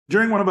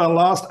During one of our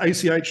last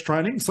ACH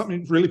trainings,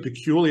 something really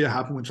peculiar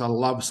happened, which I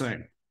love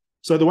seeing.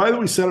 So the way that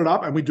we set it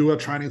up and we do our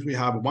trainings, we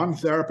have one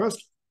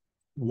therapist,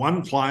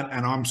 one client,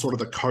 and I'm sort of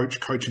the coach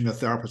coaching the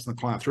therapist and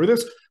the client through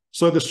this.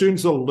 So the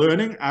students are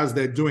learning as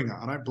they're doing it.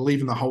 I don't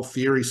believe in the whole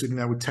theory sitting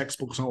there with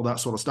textbooks and all that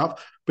sort of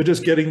stuff, but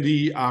just getting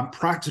the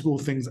practical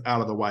things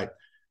out of the way.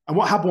 And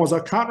what happened was,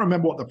 I can't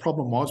remember what the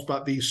problem was,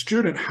 but the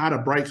student had a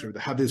breakthrough. They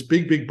had this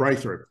big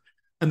breakthrough.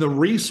 And the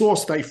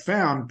resource they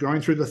found going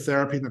through the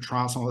therapy and the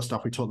trance and all the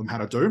stuff we taught them how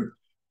to do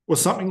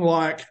was something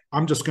like,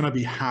 I'm just going to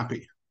be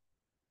happy.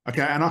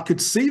 Okay. And I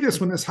could see this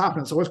when this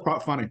happened. It's always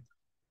quite funny.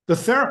 The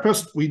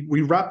therapist,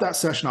 we wrapped that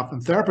session up,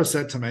 and the therapist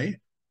said to me,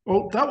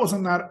 well, that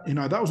wasn't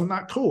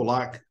that cool.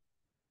 Like,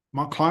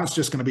 my client's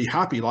just going to be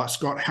happy. Like,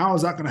 Scott, how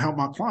is that going to help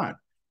my client?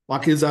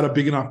 Like, is that a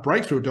big enough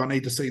breakthrough? Do I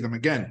need to see them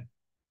again?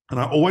 And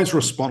I always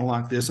respond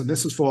like this. And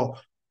this is for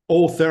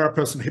all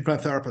therapists and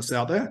hypnotherapists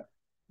out there.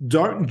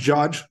 Don't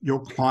judge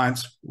your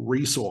client's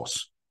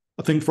resource.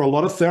 I think for a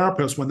lot of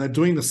therapists, when they're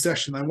doing the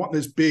session, they want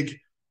this big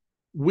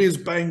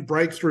whiz-bang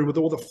breakthrough with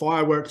all the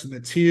fireworks and the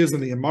tears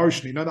and the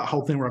emotion. You know, that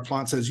whole thing where a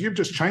client says, you've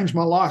just changed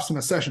my life in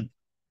a session.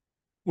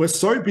 We're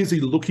so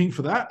busy looking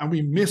for that, and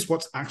we miss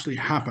what's actually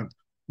happened.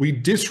 We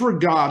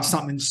disregard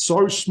something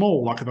so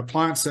small, like if a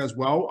client says,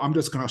 well, I'm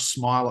just going to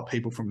smile at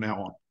people from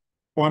now on,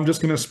 or I'm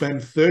just going to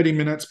spend 30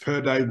 minutes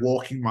per day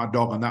walking my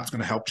dog, and that's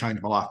going to help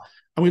change my life.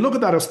 And we look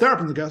at that as therapists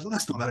and go, well,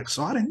 that's not that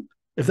exciting.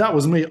 If that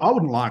was me, I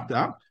wouldn't like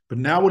that. But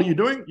now what are you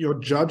doing? You're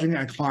judging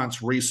a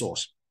client's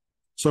resource.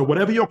 So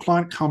whatever your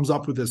client comes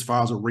up with as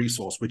far as a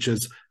resource, which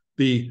is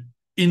the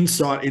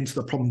insight into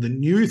the problem, the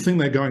new thing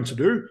they're going to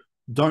do,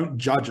 don't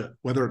judge it,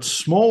 whether it's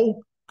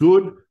small,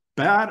 good,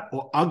 bad,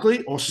 or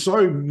ugly, or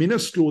so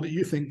minuscule that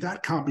you think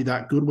that can't be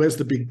that good. Where's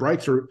the big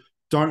breakthrough?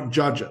 Don't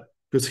judge it.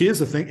 Because here's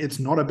the thing, it's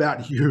not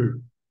about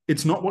you.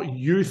 It's not what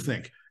you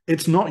think.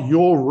 It's not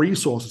your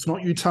resource. It's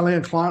not you telling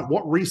a client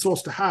what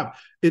resource to have.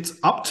 It's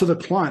up to the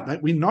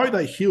client. We know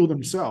they heal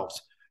themselves.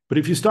 But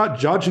if you start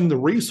judging the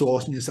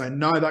resource and you say,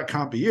 no, that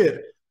can't be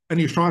it, and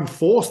you try and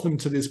force them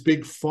to this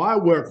big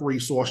firework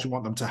resource you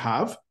want them to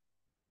have,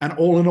 and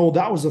all in all,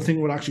 that was the thing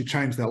that would actually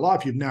change their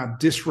life. You've now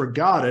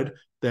disregarded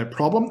their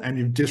problem, and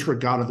you've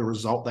disregarded the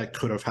result they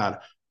could have had.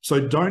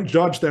 So don't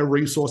judge their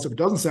resource. If it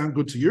doesn't sound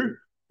good to you,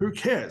 who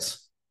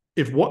cares?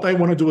 If what they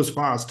want to do as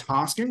far as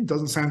tasking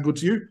doesn't sound good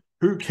to you,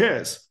 who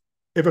cares?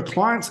 If a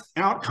client's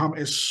outcome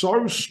is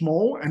so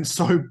small and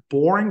so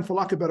boring, for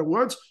lack of better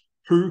words,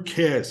 who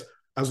cares?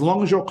 As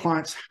long as your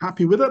client's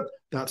happy with it,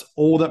 that's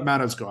all that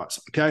matters, guys.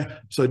 Okay?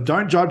 So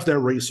don't judge their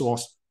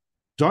resource.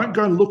 Don't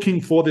go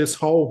looking for this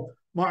whole,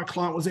 my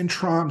client was in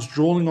trance,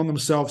 drooling on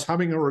themselves,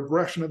 having a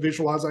regression of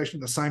visualization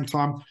at the same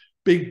time,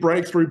 big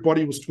breakthrough,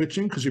 body was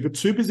twitching. Because if you're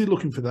too busy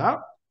looking for that,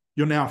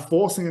 you're now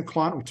forcing a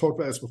client, we talked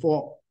about this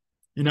before,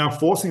 you're now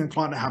forcing a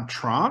client to have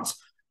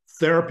trance,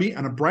 therapy,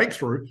 and a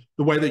breakthrough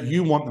the way that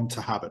you want them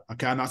to have it.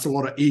 Okay, and that's a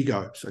lot of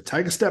ego. So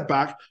take a step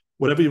back,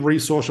 whatever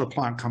resource your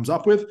client comes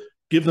up with,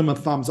 give them a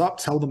thumbs up,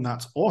 tell them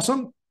that's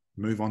awesome,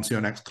 move on to your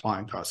next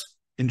client, guys.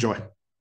 Enjoy.